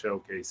me to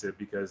showcase it,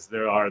 because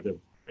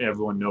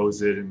everyone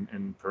knows it,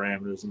 and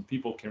parameters, and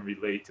people can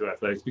relate to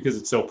athletics because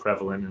it's so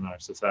prevalent in our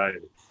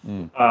society.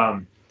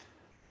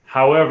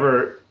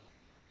 However,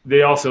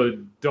 they also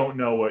don't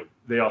know what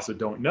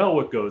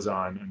goes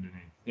on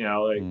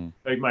underneath.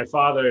 Like my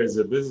father is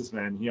a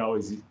businessman. He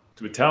always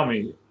would tell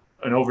me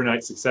an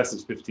overnight success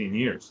is 15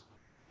 years.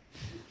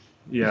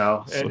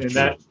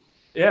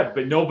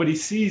 But nobody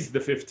sees the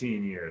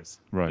 15 years.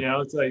 Right.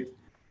 It's like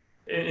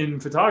in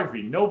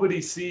photography,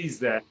 nobody sees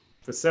that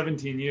for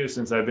 17 years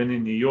since I've been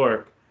in New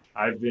York,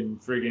 I've been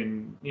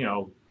friggin',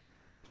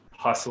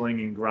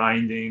 hustling and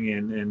grinding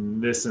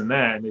and this and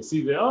that. And they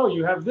see that, oh,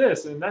 you have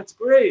this, and that's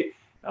great.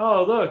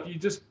 Oh, look,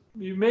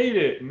 you made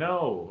it.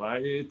 No,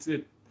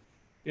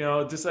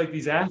 just like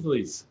these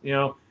athletes,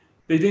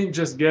 they didn't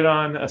just get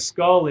on a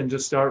scull and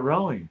just start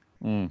rowing,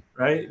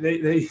 right?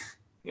 They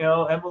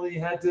Emily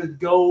had to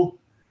go,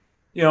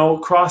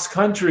 cross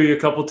country a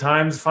couple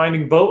times,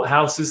 finding boat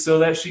houses so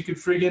that she could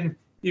friggin'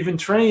 even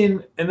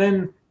train. And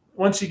then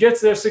once she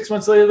gets there, 6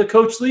 months later, the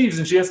coach leaves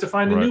and she has to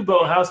find a new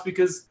boat house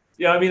because,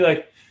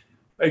 like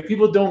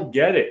people don't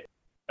get it.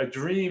 A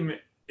dream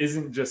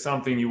isn't just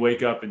something you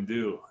wake up and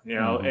do,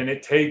 and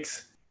it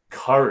takes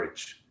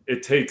courage.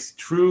 It takes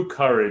true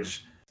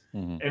courage.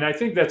 And I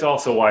think that's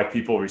also why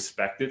people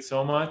respect it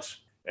so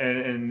much.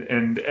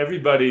 And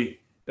everybody,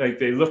 like,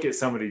 they look at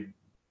somebody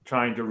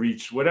trying to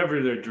reach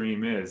whatever their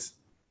dream is,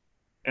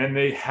 and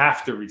they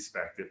have to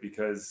respect it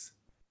because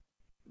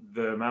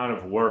the amount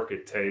of work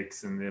it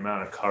takes and the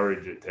amount of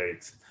courage it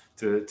takes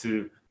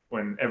to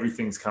when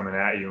everything's coming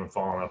at you and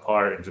falling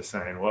apart, and just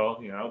saying, well,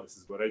 this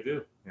is what I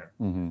do. Yeah.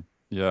 Mm-hmm.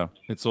 Yeah,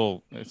 it's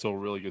all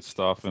really good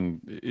stuff.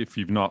 And if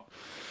you've not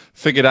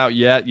figured out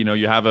yet,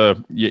 you have a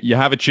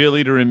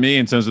cheerleader in me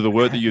in terms of the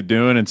work that you're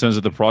doing, in terms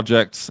of the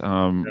projects.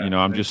 I'm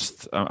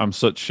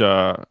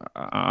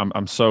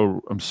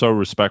so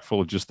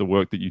respectful of just the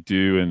work that you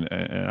do, and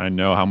I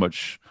know how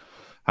much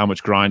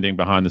grinding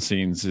behind the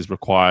scenes is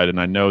required. And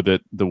I know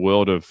that the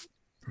world of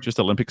just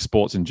Olympic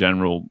sports in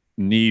general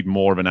need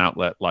more of an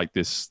outlet like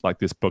this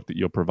book that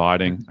you're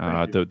providing.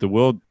 The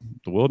world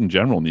in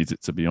general needs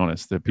it, to be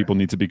honest. That people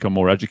need to become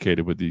more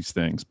educated with these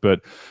things.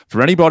 But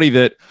for anybody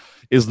that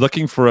is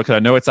looking for, I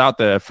know it's out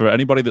there, for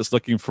anybody that's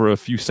looking for a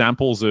few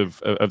samples of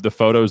the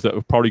photos that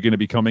are probably going to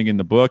be coming in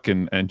the book,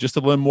 and just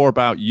to learn more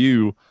about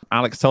you,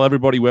 Alex, tell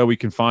everybody where we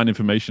can find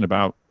information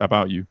about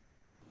you.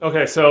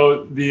 Okay,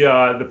 so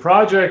the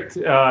project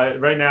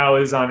right now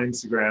is on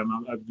Instagram.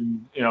 I've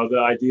been, the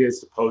idea is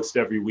to post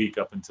every week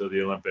up until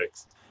the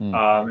Olympics,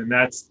 and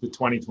that's the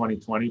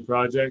 2020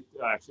 project.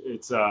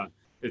 It's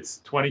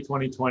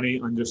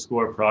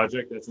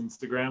 2020_project. That's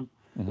Instagram.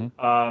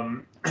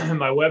 Mm-hmm.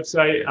 My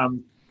website,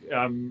 I'm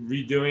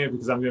redoing it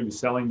because I'm going to be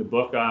selling the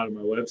book out of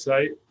my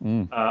website.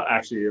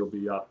 Actually, it'll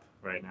be up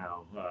right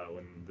now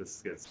when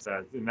this gets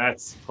set, and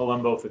that's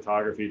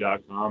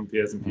palumbophotography.com. P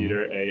as in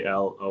Peter,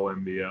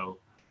 ALOMBO.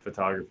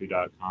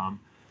 photography.com.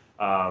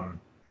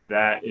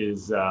 That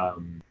is the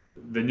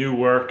new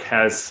work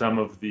has some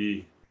of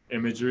the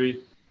imagery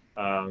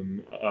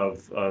of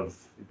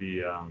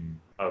the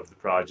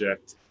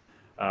project,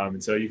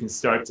 and so you can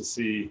start to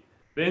see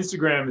the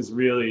Instagram is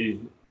really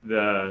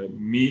the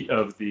meat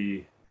of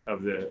the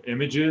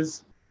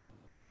images.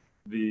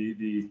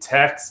 The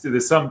text,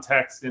 there's some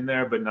text in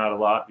there, but not a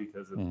lot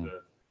because of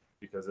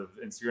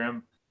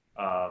Instagram.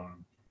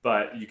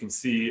 But you can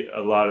see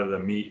a lot of the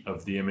meat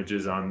of the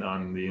images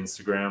on the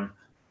Instagram,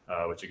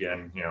 which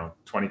again,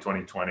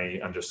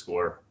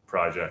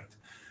 2020_project.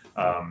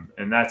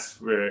 And that's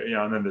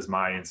where, and then there's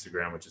my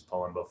Instagram, which is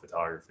Palumbo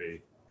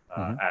Photography,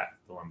 at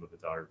Palumbo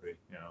Photography.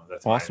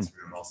 That's awesome. My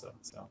Instagram also.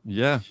 So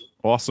yeah,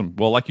 awesome.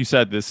 Well, like you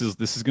said, this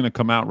is going to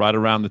come out right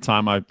around the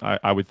time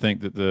I would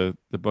think that the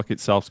book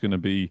itself is going to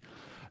be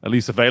at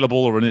least available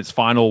or in its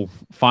final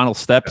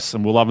steps.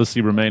 And we'll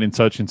obviously remain in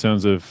touch in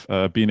terms of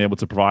being able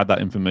to provide that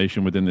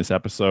information within this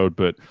episode.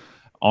 But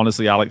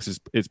honestly, Alex,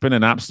 it's been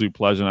an absolute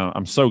pleasure. And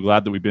I'm so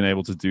glad that we've been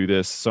able to do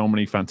this. So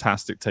many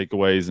fantastic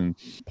takeaways and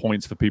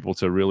points for people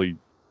to really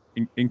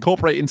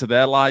incorporate into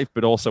their life,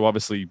 but also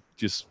obviously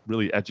just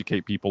really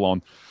educate people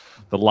on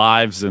the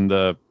lives and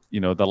the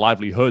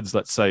livelihoods,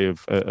 let's say,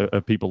 of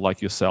people like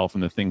yourself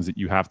and the things that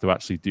you have to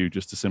actually do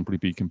just to simply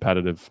be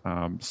competitive.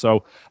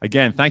 So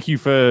again, thank you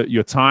for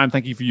your time.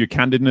 Thank you for your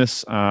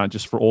candidness,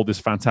 just for all this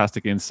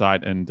fantastic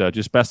insight, and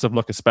just best of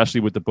luck,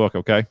 especially with the book.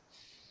 Okay.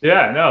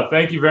 Yeah, no,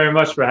 thank you very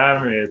much for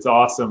having me. It's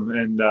awesome.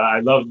 And I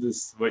love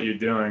what you're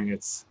doing.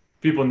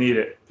 People need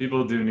it.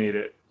 People do need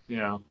it,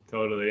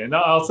 totally. And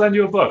I'll send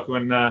you a book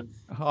when, I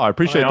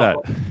appreciate that.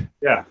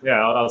 Yeah.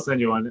 I'll send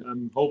you one.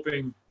 I'm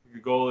hoping, the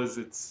goal is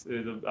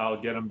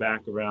I'll get them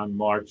back around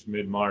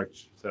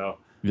mid-March. So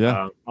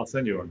yeah, I'll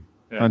send you one.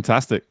 Yeah.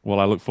 Fantastic. Well,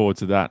 I look forward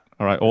to that.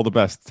 All right. All the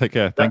best. Take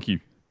care. Thank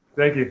you.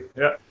 Thank you.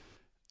 Yeah.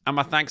 And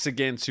my thanks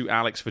again to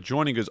Alex for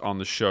joining us on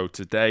the show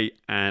today.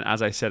 And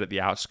as I said at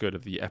the outskirt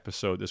of the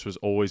episode, this was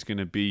always going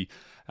to be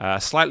a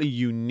slightly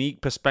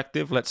unique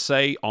perspective, let's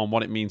say, on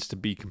what it means to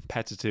be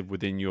competitive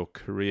within your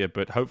career.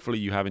 But hopefully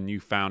you have a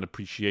newfound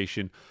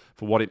appreciation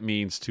for what it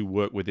means to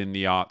work within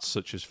the arts,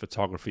 such as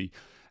photography,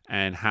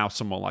 and how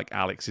someone like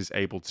Alex is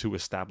able to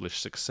establish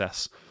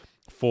success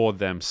for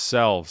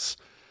themselves.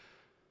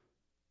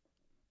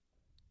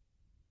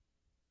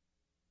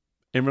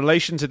 In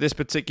relation to this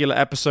particular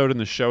episode and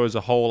the show as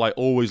a whole, I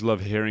always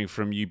love hearing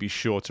from you. Be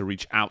sure to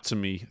reach out to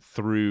me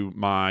through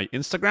my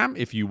Instagram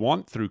if you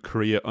want, through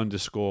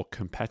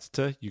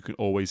Korea_competitor. You can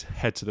always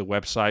head to the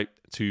website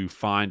to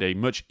find a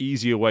much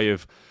easier way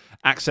of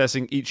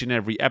accessing each and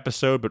every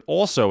episode, but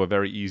also a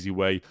very easy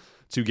way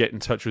to get in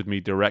touch with me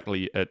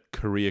directly at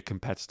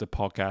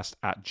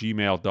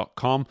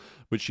careercompetitorpodcast@gmail.com,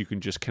 which you can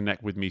just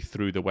connect with me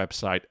through the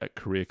website at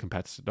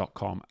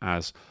careercompetitor.com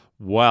as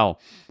well.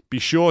 Be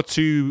sure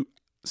to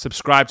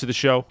subscribe to the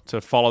show, to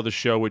follow the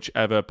show,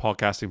 whichever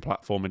podcasting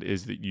platform it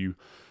is that you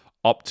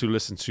opt to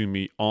listen to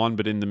me on.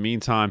 But in the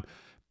meantime,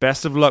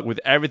 best of luck with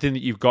everything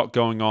that you've got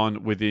going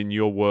on within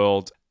your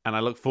world. And I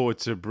look forward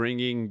to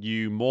bringing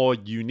you more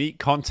unique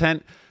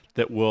content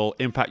that will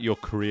impact your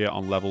career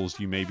on levels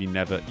you maybe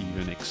never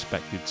even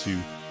expected to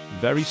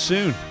very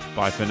soon.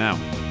 Bye for now.